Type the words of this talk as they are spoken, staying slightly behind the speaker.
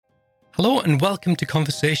Hello and welcome to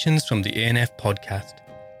Conversations from the ANF podcast.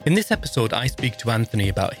 In this episode, I speak to Anthony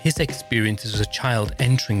about his experiences as a child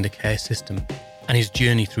entering the care system and his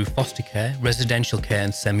journey through foster care, residential care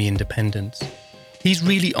and semi-independence. He's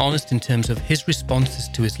really honest in terms of his responses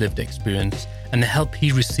to his lived experience and the help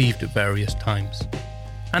he received at various times.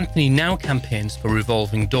 Anthony now campaigns for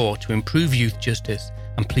Revolving Door to improve youth justice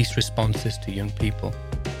and police responses to young people.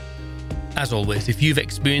 As always, if you've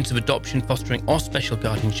experience of adoption, fostering or special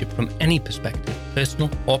guardianship from any perspective, personal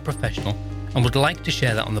or professional, and would like to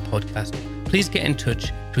share that on the podcast, please get in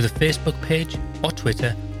touch through the Facebook page or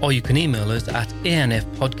Twitter, or you can email us at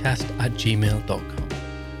anfpodcast@gmail.com.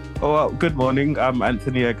 Oh, well, good morning. I'm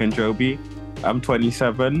Anthony Aganjobi. I'm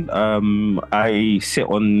 27. I sit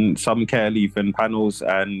on some care leaving panels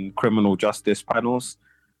and criminal justice panels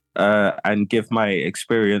and give my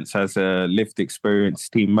experience as a lived experience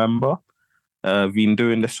team member. I've been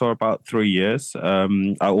doing this for about 3 years. I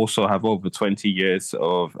also have over 20 years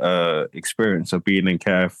of experience of being in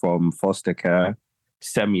care, from foster care,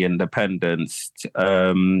 semi-independence,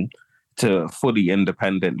 to fully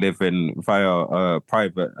independent living via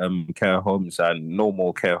private care homes and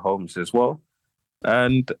normal care homes as well.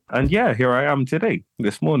 And yeah, here I am today,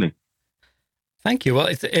 this morning. Thank you. Well,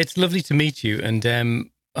 it's lovely to meet you. And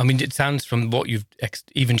I mean, it sounds from what you've,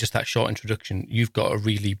 even just that short introduction, you've got a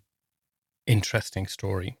really interesting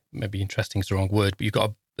story. Maybe interesting is the wrong word, but you've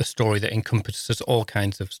got a story that encompasses all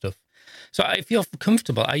kinds of stuff. So if you're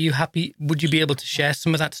comfortable, are you happy? Would you be able to share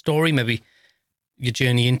some of that story, maybe your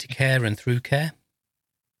journey into care and through care?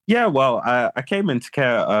 Yeah, well, I came into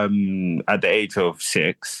care at the age of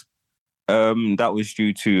 6. That was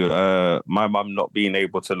due to my mum not being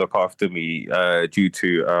able to look after me due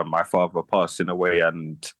to my father passing away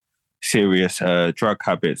and serious drug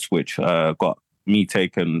habits, which got me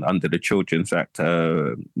taken under the Children's Act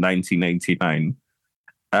 1989.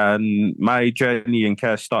 And my journey in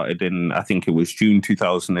care started in, I think it was June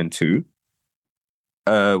 2002,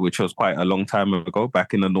 which was quite a long time ago,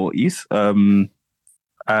 back in the noughties.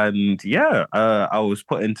 And yeah, I was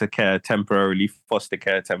put into care temporarily, foster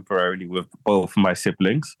care temporarily with both my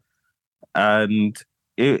siblings. And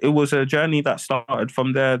it was a journey that started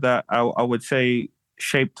from there that I would say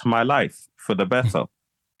shaped my life for the better.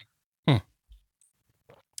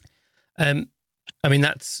 I mean,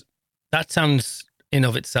 that sounds in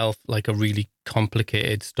of itself like a really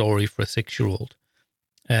complicated story for a 6-year-old.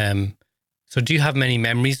 So do you have many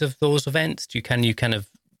memories of those events? Can you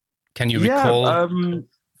recall?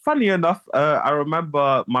 Funny enough, I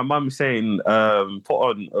remember my mum saying,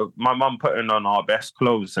 my mum putting on our best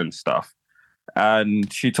clothes and stuff.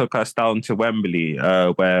 And she took us down to Wembley,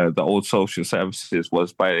 where the old social services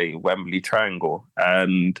was by Wembley Triangle.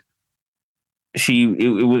 And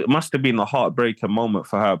it must have been a heartbreaking moment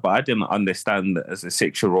for her, but I didn't understand as a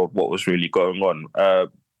 6-year-old what was really going on.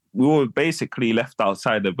 We were basically left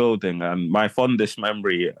outside the building, and my fondest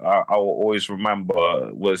memory I will always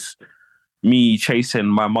remember was me chasing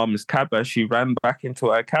my mum's cab as she ran back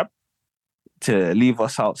into her cab to leave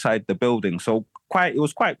us outside the building. So it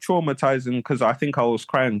was quite traumatizing, because I think I was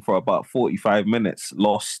crying for about 45 minutes,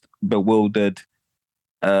 lost, bewildered.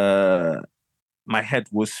 My head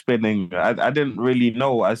was spinning. I didn't really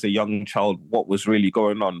know as a young child what was really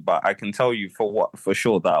going on, but I can tell you for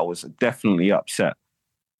sure that I was definitely upset.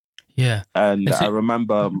 Yeah. And I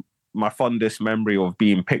remember my fondest memory of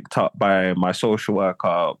being picked up by my social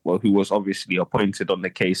worker, who was obviously appointed on the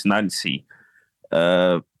case, Nancy,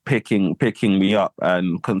 picking me up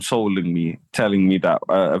and consoling me, telling me that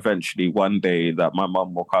eventually one day that my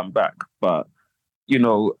mum will come back. But, you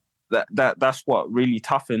know, that's what really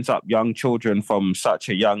toughens up young children from such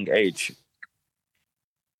a young age.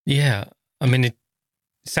 Yeah. I mean, it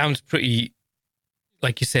sounds pretty,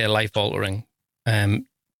 like you say, life-altering.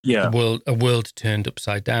 Yeah. A world turned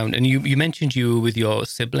upside down. And you mentioned you were with your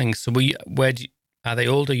siblings. So are they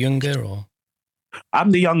older, younger, or?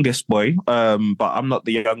 I'm the youngest boy, but I'm not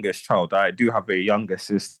the youngest child. I do have a younger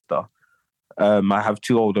sister. I have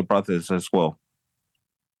 2 older brothers as well.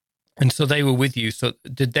 And so they were with you. So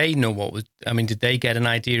did they know did they get an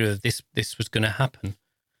idea of this was going to happen?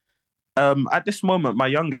 At this moment, my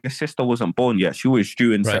youngest sister wasn't born yet. She was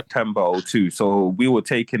due in September 2002. So we were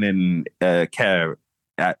taken in care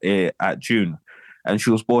at June, and she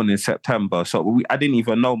was born in September. So I didn't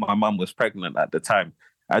even know my mum was pregnant at the time.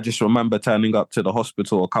 I just remember turning up to the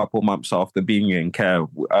hospital a couple months after being in care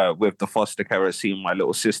with the foster carer, seeing my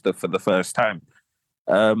little sister for the first time.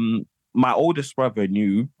 My oldest brother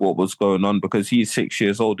knew what was going on because he's 6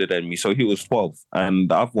 years older than me, so he was 12. And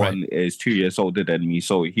the other one is 2 years older than me,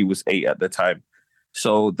 so he was 8 at the time.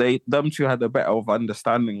 So them two had a better of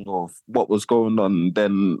understanding of what was going on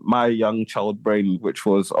than my young child brain, which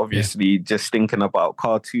was Yeah. obviously just thinking about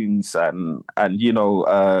cartoons and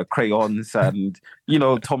crayons and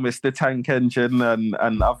Thomas the Tank Engine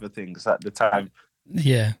and other things at the time.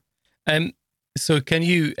 Yeah. So can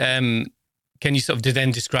you sort of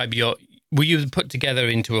then describe were you put together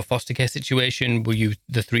into a foster care situation? Were you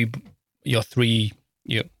the three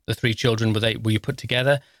children, were you put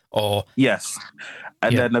together, or? Yes.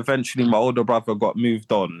 And Yeah. then eventually my older brother got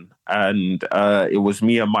moved on, and it was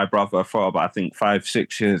me and my brother for about, I think,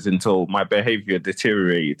 5-6 years until my behavior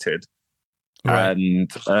deteriorated. Right.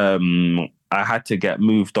 And I had to get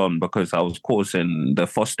moved on because I was causing the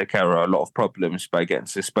foster carer a lot of problems by getting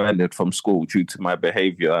suspended from school due to my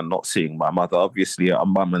behavior and not seeing my mother. Obviously, a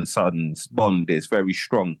mum and son's bond is very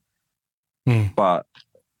strong, but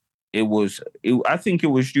I think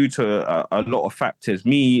it was due to a lot of factors.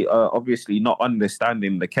 Me, obviously not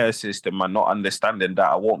understanding the care system and not understanding that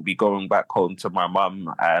I won't be going back home to my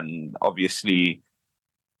mum, and obviously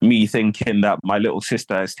me thinking that my little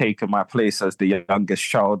sister has taken my place as the youngest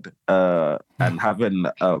child, and having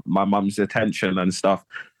my mum's attention and stuff.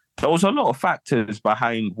 There was a lot of factors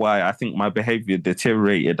behind why I think my behavior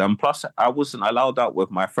deteriorated, and plus I wasn't allowed out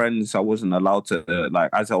with my friends. I wasn't allowed to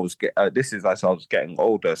this is as I was getting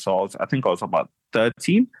older. So I think I was about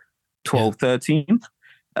 13, 12, 13.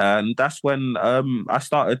 And that's when I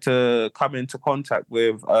started to come into contact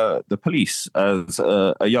with the police as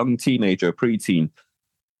a young teenager, preteen.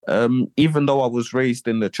 Even though I was raised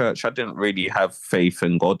in the church, I didn't really have faith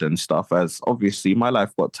in God and stuff, as obviously my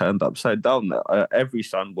life got turned upside down. Every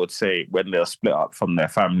son would say when they're split up from their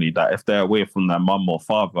family that if they're away from their mum or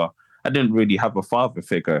father, I didn't really have a father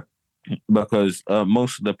figure, because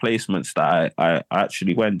most of the placements that I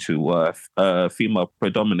actually went to were female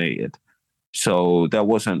predominated. So there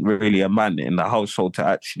wasn't really a man in the household to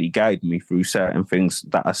actually guide me through certain things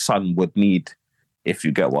that a son would need, if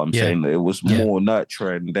you get what I'm saying. It was more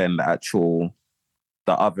nurturing than the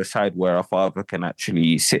other side where a father can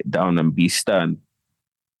actually sit down and be stern.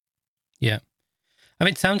 Yeah. I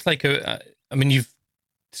mean, it sounds like you've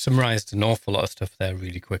summarized an awful lot of stuff there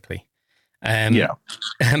really quickly. I mean,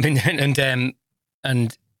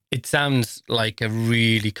 and it sounds like a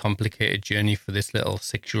really complicated journey for this little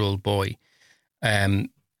 6-year-old boy,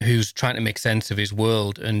 who's trying to make sense of his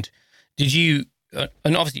world. And did you,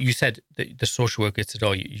 and obviously you said that the social worker said,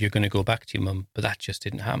 "Oh, you're going to go back to your mum," but that just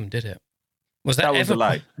didn't happen, did it? Was that was ever a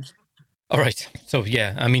lie? All right. So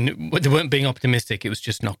yeah, I mean, they weren't being optimistic. It was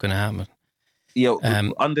just not going to happen. Yeah,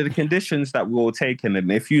 under the conditions that we were taking,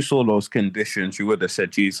 and if you saw those conditions, you would have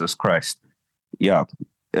said, Jesus Christ. Yeah.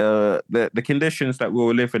 The conditions that we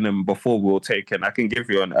were living in before we were taken, I can give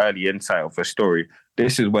you an early insight of a story.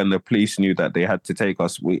 This is when the police knew that they had to take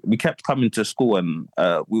us. We kept coming to school, and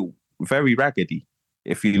we were very raggedy,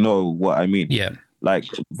 if you know what I mean. Yeah. Like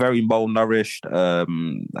very malnourished.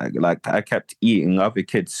 Like I kept eating other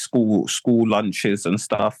kids' school lunches and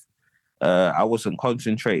stuff. I wasn't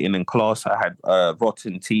concentrating in class. I had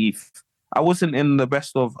rotten teeth. I wasn't in the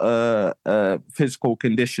best of physical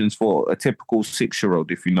conditions for a typical 6-year-old,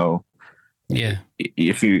 if you know. Yeah.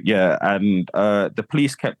 And the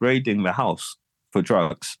police kept raiding the house for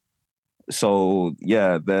drugs. So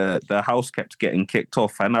yeah, the house kept getting kicked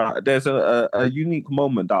off, and there's a unique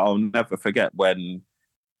moment that I'll never forget when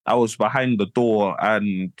I was behind the door,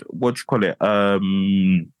 and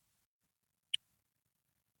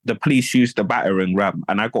the police used the battering ram,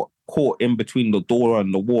 and I got caught in between the door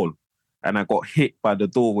and the wall, and I got hit by the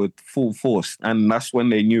door with full force. And that's when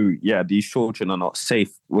they knew, these children are not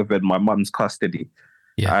safe within my mum's custody.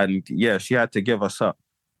 Yeah. And she had to give us up.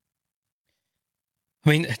 I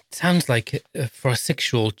mean, it sounds like for a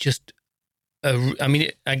 6-year-old,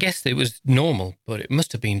 I guess it was normal, but it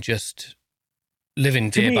must have been just living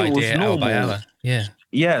day by day, hour by hour. Yeah.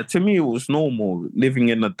 Yeah, to me, it was normal, living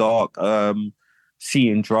in the dark,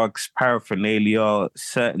 seeing drugs, paraphernalia,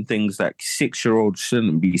 certain things that 6-year-olds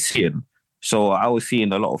shouldn't be seeing. So I was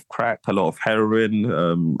seeing a lot of crack, a lot of heroin,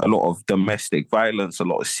 a lot of domestic violence, a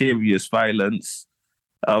lot of serious violence.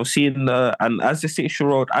 I was seeing, and as a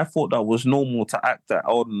 6-year-old, I thought that was normal to act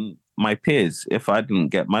on my peers if I didn't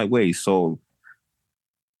get my way. So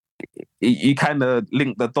you kind of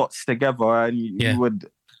link the dots together, and you would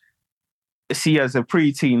see as a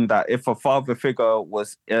preteen that if a father figure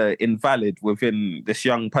was invalid within this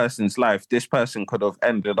young person's life, this person could have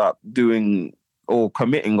ended up doing or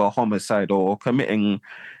committing a homicide or committing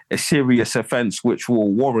a serious offense which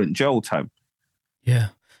will warrant jail time. Yeah.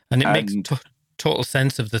 And it makes total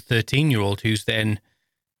sense of the 13-year-old who's then,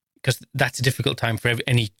 because that's a difficult time for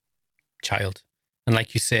any child. And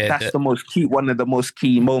like you said, that's the most key, one of the most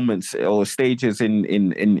key moments or stages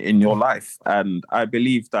in your life. And I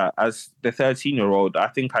believe that as the 13-year-old, I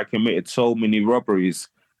think I committed so many robberies.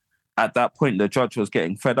 At that point, the judge was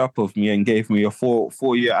getting fed up of me and gave me a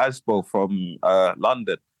four-year ASBO from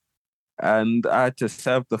London. And I had to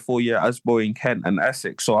serve the 4-year ASBO in Kent and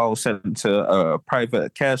Essex. So I was sent to a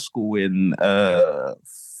private care school in, I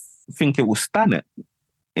think it was Stannet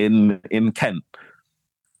in Kent.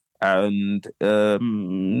 And that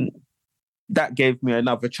gave me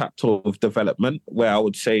another chapter of development where I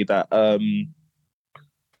would say that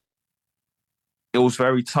it was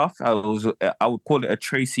very tough. I would call it a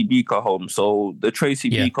Tracy Beaker home. So the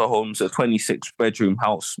Tracy Beaker home's a 26-bedroom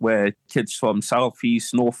house where kids from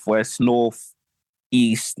southeast, northwest, north,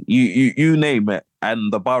 east, you name it,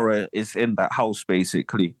 and the borough is in that house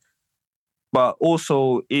basically. But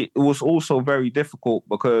also, it was also very difficult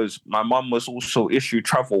because my mum was also issued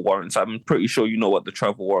travel warrants. I'm pretty sure you know what the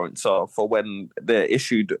travel warrants are for when they're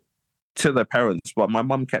issued to the parents. But my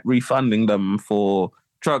mum kept refunding them for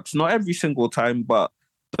drugs, not every single time, but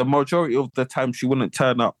the majority of the time she wouldn't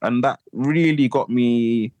turn up. And that really got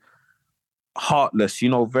me heartless,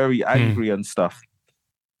 very angry and stuff.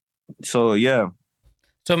 So, yeah.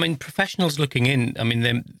 So, I mean, professionals looking in,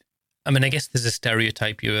 I guess there's a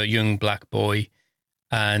stereotype. You're a young black boy,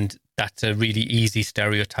 and that's a really easy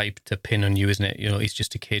stereotype to pin on you, isn't it? He's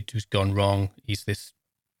just a kid who's gone wrong. He's this.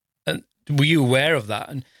 And were you aware of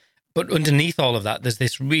that? But underneath all of that, there's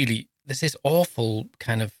this awful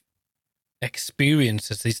kind of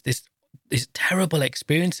experiences, these terrible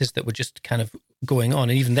experiences that were just kind of going on.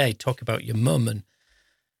 And even they talk about your mum and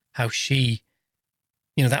how she,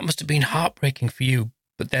 that must have been heartbreaking for you.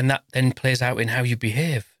 But then that then plays out in how you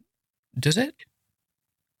behave. Does it?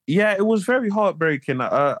 Yeah, it was very heartbreaking.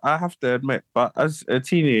 I have to admit, but as a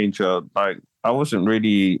teenager, I wasn't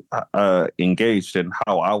really engaged in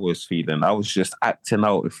how I was feeling. I was just acting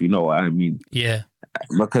out, if you know what I mean. Yeah.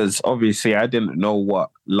 Because obviously I didn't know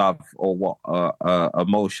what love or what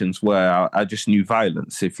emotions were. I just knew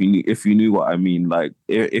violence. If you knew what I mean, like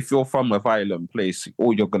if you're from a violent place,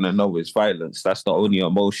 all you're gonna know is violence. That's the only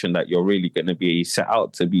emotion that you're really gonna be set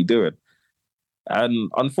out to be doing.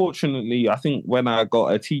 And unfortunately, I think when I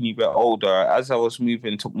got a teeny bit older, as I was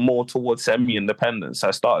moving more towards semi-independence, I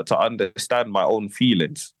started to understand my own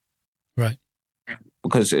feelings. Right.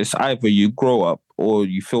 Because it's either you grow up or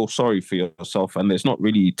you feel sorry for yourself, and there's not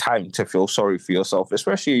really time to feel sorry for yourself,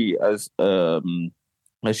 especially as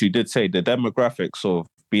you did say, the demographics of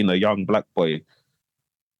being a young black boy,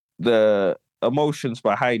 the emotions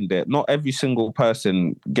behind it. Not every single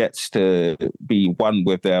person gets to be one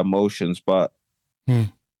with their emotions, but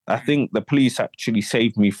I think the police actually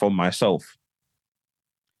saved me from myself.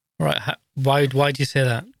 Right. Why do you say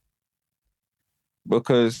that?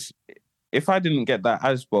 Because if I didn't get that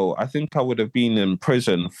ASBO, I think I would have been in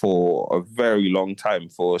prison for a very long time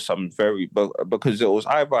for because it was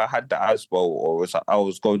either I had the ASBO or I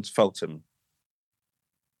was going to Feltham.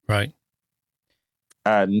 Right.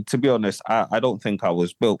 And to be honest, I don't think I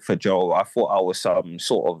was built for jail. I thought I was some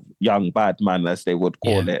sort of young bad man, as they would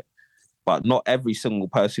call it. But not every single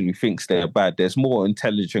person who thinks they're bad. There's more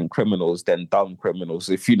intelligent criminals than dumb criminals,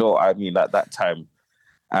 if you know what I mean, at that time.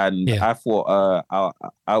 And I thought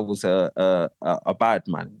I was a bad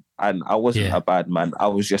man. And I wasn't a bad man. I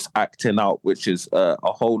was just acting out, which is a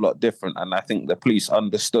whole lot different. And I think the police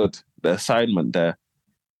understood the assignment there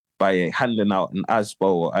by handing out an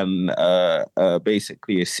ASBO and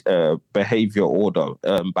basically a behaviour order,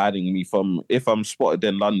 banning me from, if I'm spotted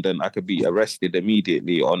in London, I could be arrested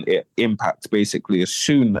immediately on impact. Basically, as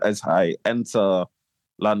soon as I enter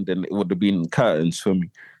London, it would have been curtains for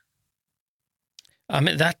me. I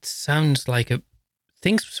mean, that sounds like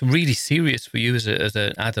things were really serious for you as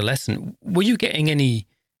an adolescent. Were you getting any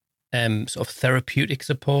sort of therapeutic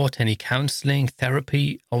support, any counselling,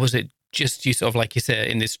 therapy, or was it just you sort of, like you said,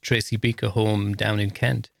 in this Tracy Beaker home down in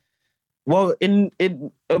Kent? Well,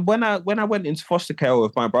 when I went into foster care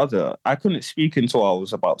with my brother, I couldn't speak until I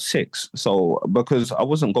was about 6. So because I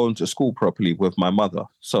wasn't going to school properly with my mother,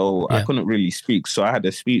 so I couldn't really speak. So I had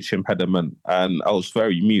a speech impediment and I was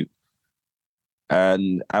very mute.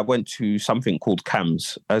 And I went to something called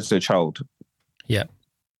CAMS as a child. Yeah.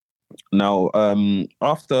 Now,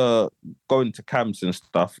 after going to CAMS and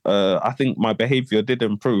stuff, I think my behaviour did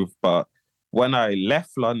improve. But when I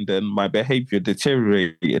left London, my behaviour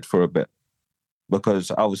deteriorated for a bit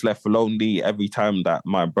because I was left lonely. Every time that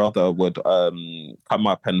my brother would come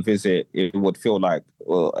up and visit, it would feel like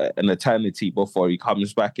an eternity before he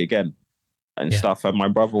comes back again and stuff. And my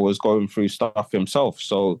brother was going through stuff himself.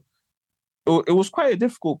 So it was quite a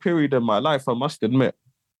difficult period in my life, I must admit.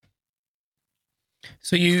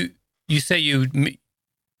 So you say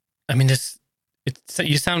I mean,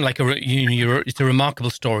 you sound like it's a remarkable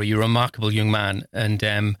story. You're a remarkable young man, and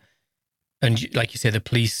like you say, the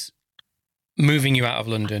police moving you out of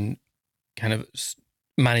London kind of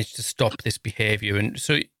managed to stop this behaviour. And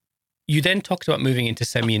so you then talked about moving into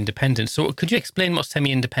semi-independence. So could you explain what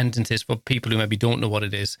semi-independence is for people who maybe don't know what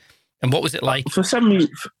it is? And what was it like? For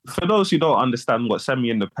those who don't understand what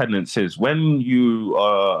semi-independence is, when you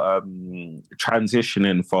are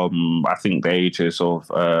transitioning from, I think, the ages of,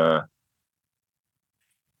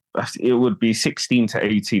 it would be 16 to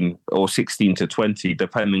 18 or 16 to 20,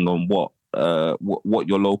 depending on what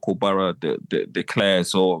your local borough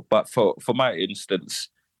declares. But for my instance,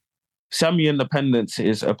 semi-independence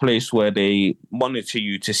is a place where they monitor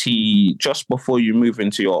you to see, just before you move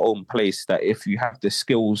into your own place, that if you have the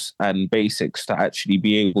skills and basics to actually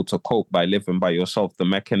be able to cope by living by yourself, the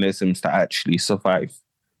mechanisms to actually survive.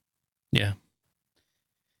 Yeah.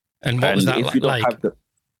 And what was that like?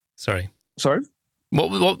 Sorry. What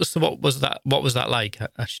was that? What was that like?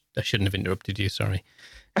 I shouldn't have interrupted you. Sorry.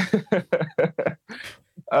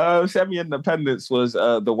 Semi-independence was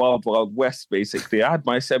the wild west. Basically, I had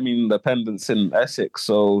my semi-independence in Essex,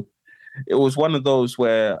 so it was one of those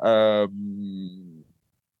where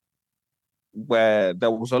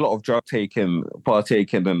there was a lot of drug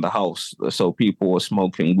partaking in the house. So people were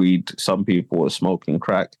smoking weed, some people were smoking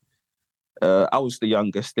crack. I was the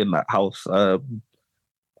youngest in that house.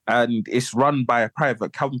 And it's run by a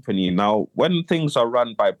private company. Now, when things are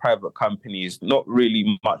run by private companies, not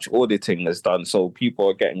really much auditing is done. So people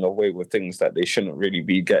are getting away with things that they shouldn't really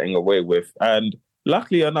be getting away with. And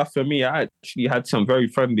luckily enough for me, I actually had some very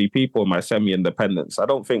friendly people in my semi-independence. I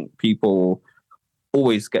don't think people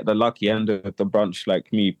always get the lucky end of the bunch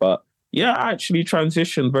like me. But yeah, I actually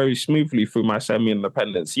transitioned very smoothly through my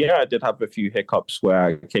semi-independence. Yeah, I did have a few hiccups where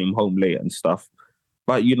I came home late and stuff.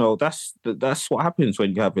 But, that's what happens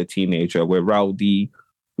when you have a teenager. We're rowdy.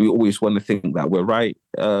 We always want to think that we're right.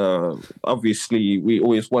 Obviously, we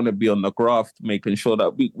always want to be on the graft, making sure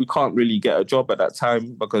that we can't really get a job at that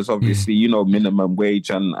time because obviously, minimum wage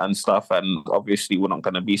and stuff. And obviously, we're not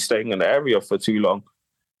going to be staying in the area for too long.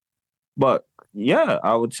 But yeah,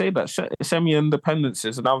 I would say that semi-independence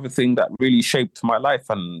is another thing that really shaped my life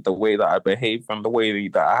and the way that I behave and the way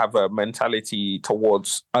that I have a mentality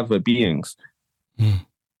towards other beings.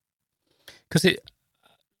 Because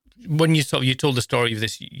when you told the story of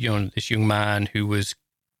this young man who was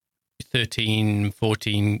 13,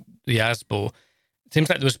 14, the ASBO, it seems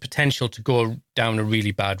like there was potential to go down a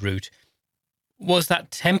really bad route. Was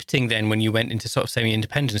that tempting then when you went into sort of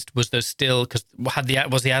semi-independence? Was there still, because was the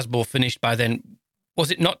ASBO finished by then? Was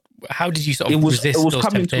it not? How did you sort of resist those temptations? It was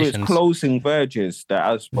coming to its closing verges, the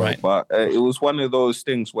ASBO, right. But it was one of those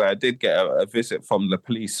things where I did get a visit from the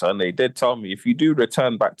police, and they did tell me, if you do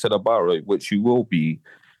return back to the borough, which you will be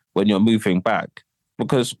when you're moving back,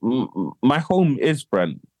 because my home is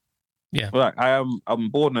Brent. Yeah, like I'm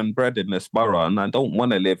born and bred in this borough, and I don't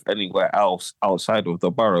want to live anywhere else outside of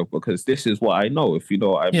the borough because this is what I know. If you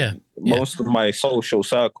know what I mean. Most of my social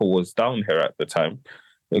circle was down here at the time,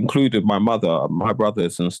 included my mother, my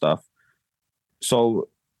brothers and stuff. So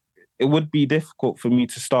it would be difficult for me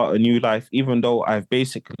to start a new life, even though I've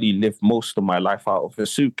basically lived most of my life out of a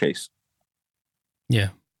suitcase. Yeah.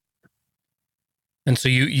 And so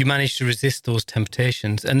you managed to resist those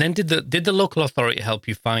temptations. And then did the local authority help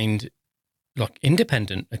you find like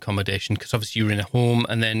independent accommodation? Because obviously you were in a home,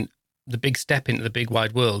 and then the big step into the big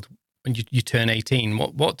wide world when you turn 18.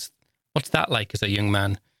 What's that like as a young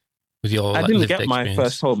man? With your, I didn't get my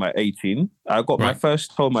first home at 18. I got my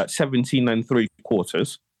first home at 17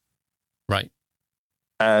 3/4. Right.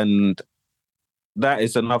 And that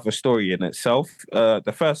is another story in itself.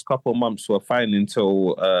 The first couple of months were fine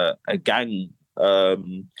until a gang were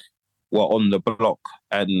on the block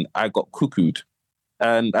and I got cuckooed.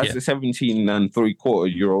 And as a 17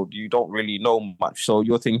 3/4-year-old, you don't really know much. So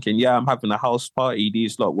you're thinking, I'm having a house party.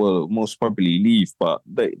 These lot will most probably leave, but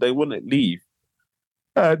they wouldn't leave.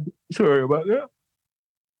 And sorry about that.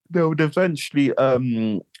 They would eventually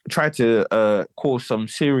try to cause some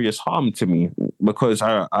serious harm to me because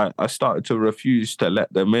I started to refuse to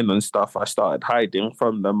let them in and stuff. I started hiding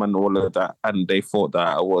from them and all of that. And they thought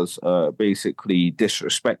that I was basically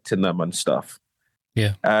disrespecting them and stuff.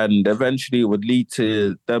 Yeah. And eventually it would lead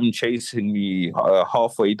to them chasing me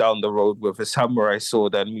halfway down the road with a samurai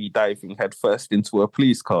sword and me diving headfirst into a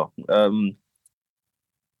police car.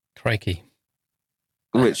 Crikey.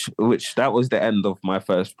 which that was the end of my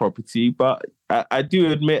first property. But I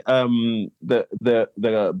do admit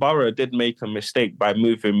the borough did make a mistake by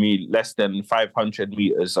moving me less than 500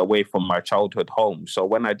 meters away from my childhood home. So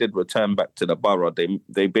when I did return back to the borough,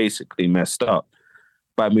 they basically messed up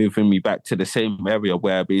by moving me back to the same area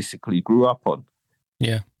where I basically grew up on.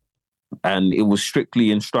 Yeah. And it was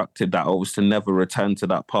strictly instructed that I was to never return to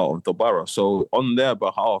that part of the borough. So on their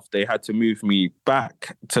behalf, they had to move me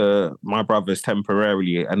back to my brother's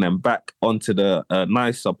temporarily and then back onto the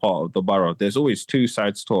nicer part of the borough. There's always two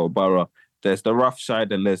sides to a borough. There's the rough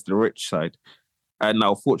side and there's the rich side. And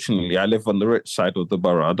now, fortunately, I live on the rich side of the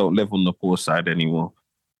borough. I don't live on the poor side anymore.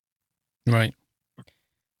 Right.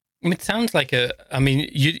 It sounds like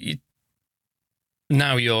you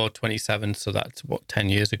now you're 27, so that's 10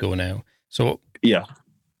 years ago now. So yeah.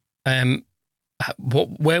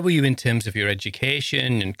 Where were you in terms of your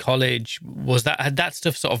education and college? Had that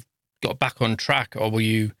stuff sort of got back on track, or were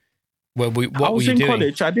you? I was in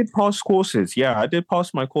college. I did pass courses. Yeah, I did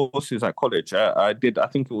pass my courses at college. I did. I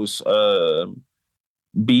think it was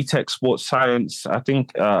BTEC Sports Science. I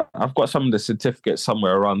think I've got some of the certificates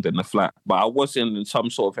somewhere around in the flat, but I was in some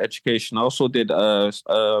sort of education. I also did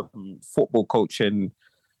football coaching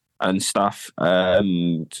and stuff.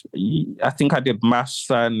 And I think I did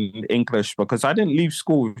maths and English because I didn't leave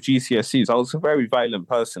school with GCSEs. I was a very violent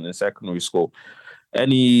person in secondary school.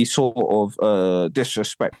 Any sort of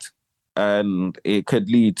disrespect, and it could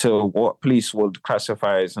lead to what police would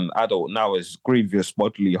classify as an adult now as grievous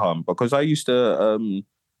bodily harm. Because I used to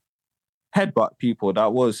headbutt people.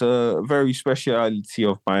 That was a very speciality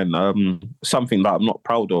of mine, something that I'm not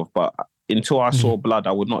proud of. But until I saw blood,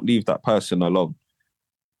 I would not leave that person alone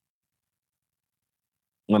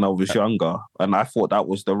when I was younger. And I thought that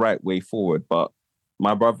was the right way forward. But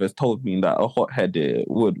my brothers told me that a hothead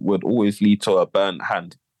would always lead to a burnt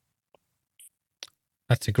hand.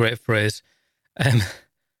 That's a great phrase.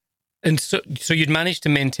 And so you'd managed to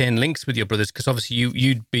maintain links with your brothers because obviously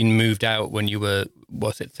you'd been moved out when you were,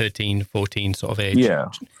 13, 14 sort of age? Yeah.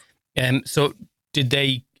 So did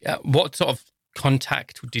they, what sort of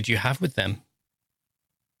contact did you have with them?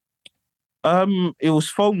 It was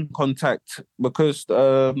phone contact because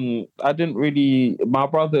I didn't really, my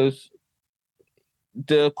brothers,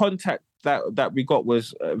 the contact that we got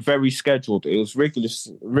was very scheduled. It was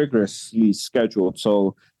rigorously scheduled.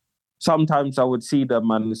 So sometimes I would see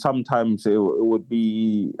them, and sometimes it would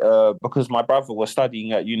be because my brother was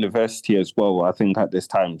studying at university as well, I think, at this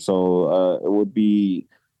time. So it would be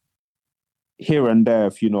here and there,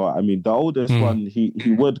 if you know what I mean. The oldest one, he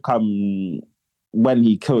would come when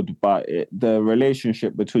he could, but the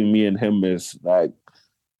relationship between me and him is like,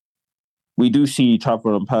 we do see each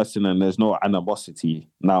other in person and there's no animosity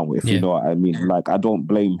now, if you know what I mean. Like, I don't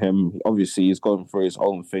blame him. Obviously, he's going through his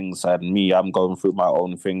own things, and me, I'm going through my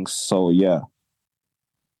own things. So, yeah.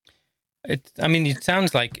 It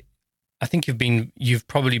sounds like, I think you've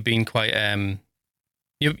probably been quite,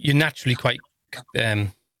 you're naturally quite,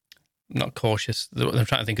 not cautious. I'm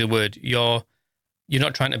trying to think of the word. You're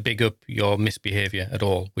not trying to big up your misbehavior at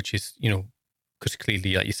all, which is, because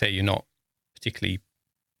clearly, like you say, you're not particularly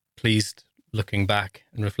pleased looking back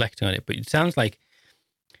and reflecting on it. But it sounds like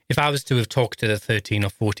if I was to have talked to the 13 or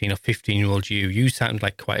 14 or 15-year-old you sound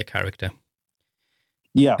like quite a character.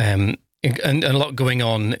 Yeah. And a lot going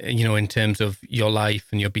on, in terms of your life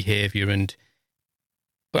and your behavior.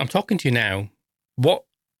 But I'm talking to you now. What,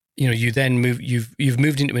 you then you've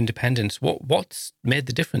moved into independence. What's made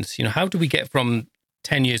the difference? How do we get from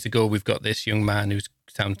 10 years ago, we've got this young man who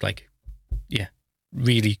sounds like,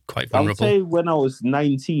 really quite vulnerable? I would say when I was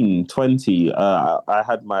 19, 20, I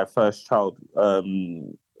had my first child,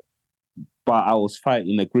 but I was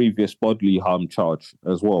fighting a grievous bodily harm charge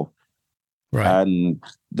as well. Right. And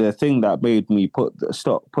the thing that made me put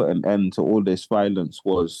an end to all this violence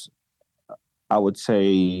was, I would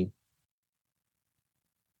say,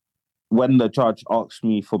 when the judge asked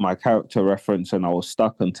me for my character reference and I was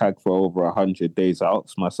stuck and tagged for over 100 days, I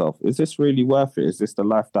asked myself, is this really worth it? Is this the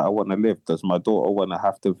life that I want to live? Does my daughter want to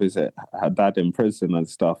have to visit her dad in prison and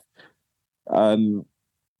stuff? And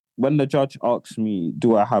when the judge asked me,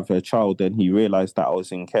 do I have a child, and he realized that I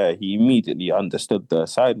was in care, he immediately understood the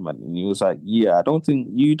assignment. And he was like, yeah, I don't think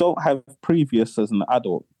you don't have previous as an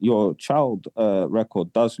adult. Your child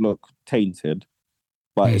record does look tainted,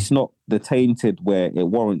 but it's not the tainted where it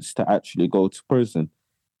warrants to actually go to prison.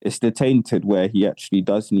 It's the tainted where he actually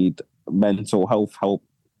does need mental health help,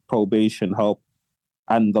 probation help,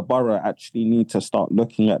 and the borough actually need to start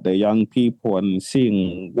looking at their young people and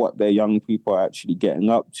seeing what their young people are actually getting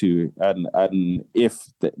up to, and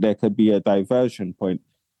if there could be a diversion point.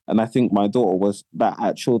 And I think my daughter was that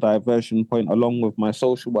actual diversion point, along with my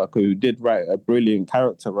social worker, who did write a brilliant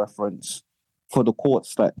character reference for the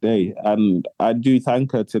courts that day. And I do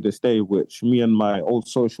thank her to this day, which me and my old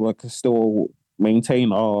social worker still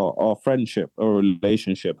maintain our friendship or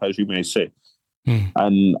relationship, as you may say.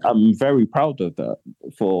 And I'm very proud of that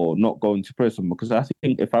for not going to prison, because I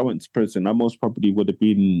think if I went to prison, I most probably would have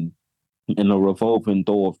been in a revolving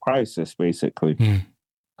door of crisis, basically.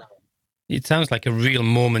 It sounds like a real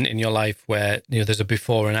moment in your life where, you know, there's a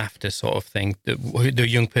before and after sort of thing. The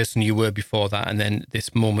young person you were before that, and then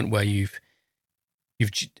this moment where you've,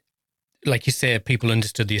 like you say, people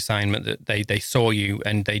understood the assignment, that they saw you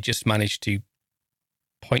and they just managed to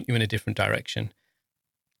point you in a different direction.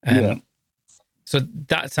 So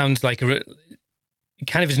that sounds like it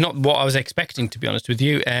kind of is not what I was expecting, to be honest with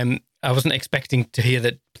you. I wasn't expecting to hear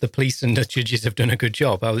that the police and the judges have done a good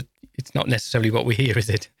job. It's not necessarily what we hear, is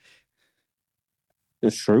it?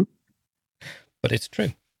 It's true. But it's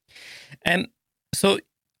true. So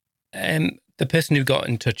the person who got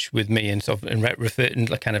in touch with me and sort of referred and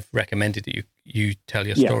kind of recommended that you tell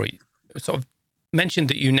your story, sort of mentioned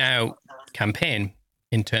that you now campaign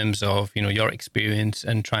in terms of, you know, your experience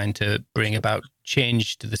and trying to bring about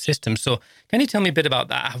change to the system. So can you tell me a bit about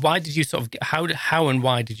that? Why did you how and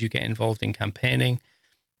why did you get involved in campaigning?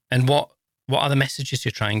 And what are the messages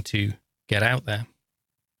you're trying to get out there?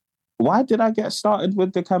 Why did I get started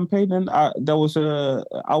with the campaigning? I was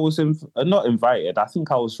not invited. I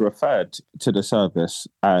think I was referred to the service,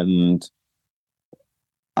 and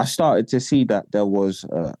I started to see that there was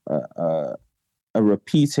a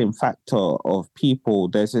repeating factor of people.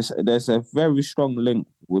 There's a very strong link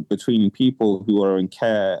between people who are in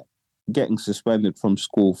care, getting suspended from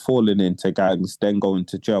school, falling into gangs, then going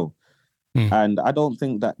to jail. And I don't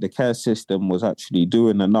think that the care system was actually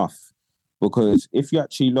doing enough. Because if you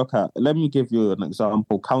actually look at, let me give you an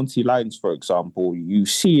example, County Lines, for example, you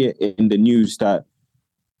see it in the news that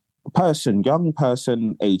young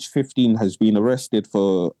person, age 15, has been arrested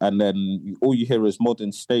and then all you hear is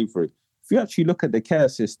modern slavery. If you actually look at the care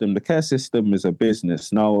system is a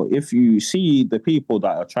business. Now, if you see the people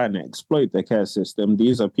that are trying to exploit the care system,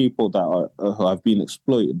 these are people that who have been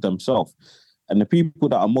exploited themselves. And the people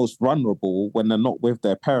that are most vulnerable when they're not with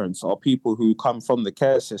their parents are people who come from the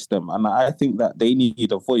care system. And I think that they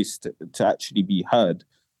need a voice to actually be heard.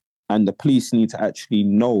 And the police need to actually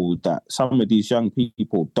know that some of these young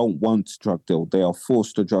people don't want to drug deal. They are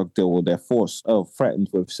forced to drug deal, or they're threatened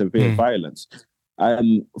with severe violence.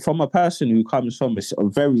 And from a person who comes from a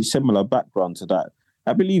very similar background to that,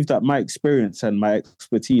 I believe that my experience and my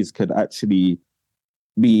expertise could actually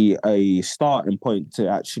be a starting point to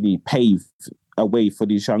actually pave a way for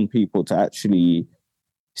these young people to actually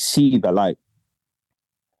see the light.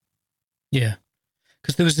 Yeah.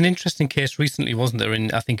 Because there was an interesting case recently, wasn't there?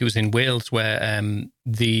 I think it was in Wales, where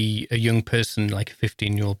a young person, like a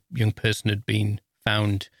 15-year-old young person, had been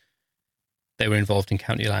found. They were involved in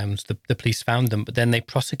County Lines. The police found them, but then they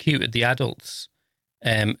prosecuted the adults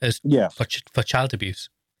for child abuse,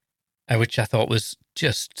 which I thought was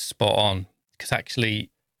just spot on. Because actually,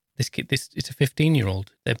 it's a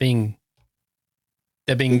 15-year-old. They're being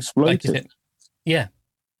exploited. Like, yeah.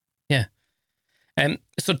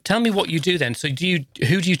 So tell me what you do then. So who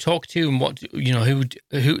do you talk to, and what, you know, who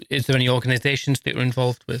is there any organisations that you're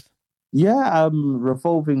involved with? Yeah,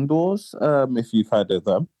 Revolving Doors. If you've heard of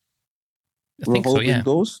them, I think Revolving so, yeah.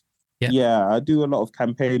 Doors. Yeah, I do a lot of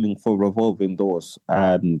campaigning for Revolving Doors,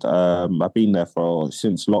 and I've been there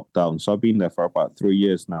since lockdown. So I've been there for about 3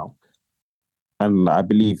 years now. And I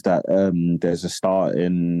believe that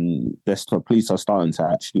police are starting to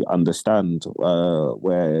actually understand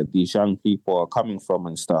where these young people are coming from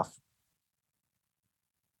and stuff.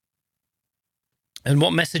 And what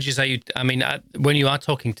messages are you? I mean, when you are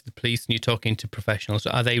talking to the police and you're talking to professionals,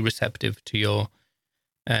 are they receptive to your,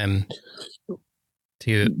 what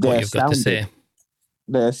you've got to say?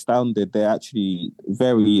 They're astounded. They're actually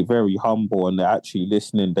very, very humble, and they're actually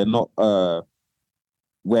listening. They're not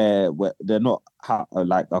where they're not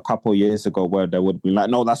like a couple of years ago where they would be like,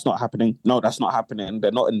 no, that's not happening. No, that's not happening.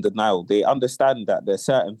 They're not in denial. They understand that there's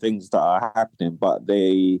certain things that are happening, but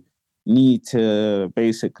they need to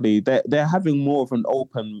they're having more of an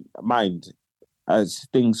open mind as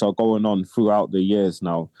things are going on throughout the years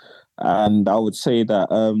now. And I would say that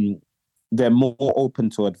they're more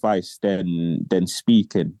open to advice than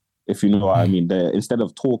speaking, if you know what I mean. Instead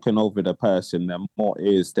of talking over the person, they're more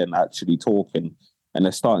ears than actually talking. And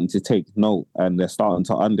they're starting to take note, and they're starting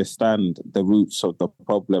to understand the roots of the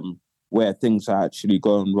problem, where things are actually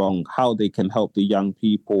going wrong, how they can help the young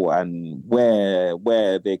people, and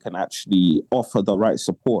where they can actually offer the right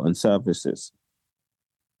support and services.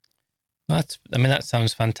 That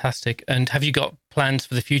sounds fantastic. And have you got plans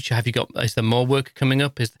for the future? Is there more work coming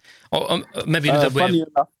up? Maybe another way? Funny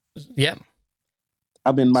enough, yeah.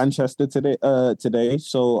 I'm in Manchester today.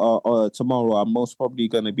 So tomorrow I'm most probably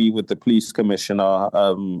going to be with the police commissioner,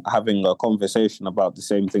 having a conversation about the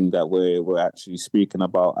same thing that we're actually speaking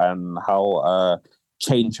about, and how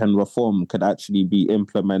change and reform could actually be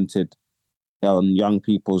implemented on young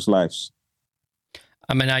people's lives.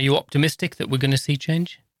 Are you optimistic that we're going to see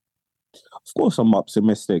change? Of course, I'm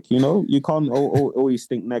optimistic. You know, you can't always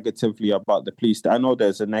think negatively about the police. I know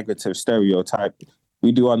there's a negative stereotype.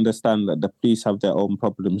 We do understand that the police have their own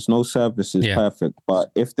problems. No service is perfect.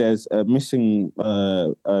 But if there's missing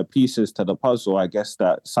pieces to the puzzle, I guess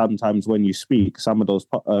that sometimes when you speak, some of those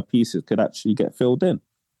pieces could actually get filled in.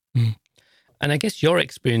 Mm. And I guess your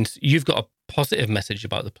experience, you've got a positive message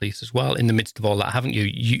about the police as well in the midst of all that, haven't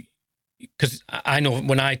you? Because I know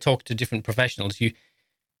when I talk to different professionals,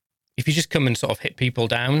 if you just come and sort of hit people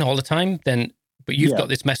down all the time, but you've got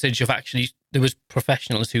this message of actually there was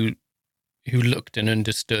professionals who looked and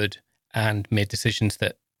understood and made decisions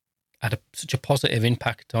that had such a positive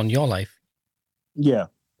impact on your life. Yeah.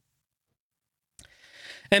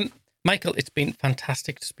 Michael, it's been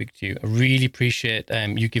fantastic to speak to you. I really appreciate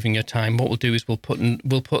you giving your time. What we'll do is we'll put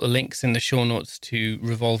the links in the show notes to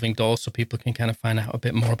Revolving Doors so people can kind of find out a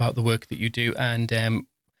bit more about the work that you do. And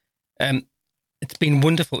it's been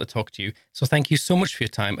wonderful to talk to you. So thank you so much for your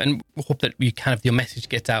time, and we hope that your message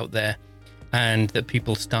gets out there and that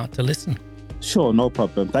people start to listen. Sure, no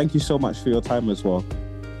problem. Thank you so much for your time as well.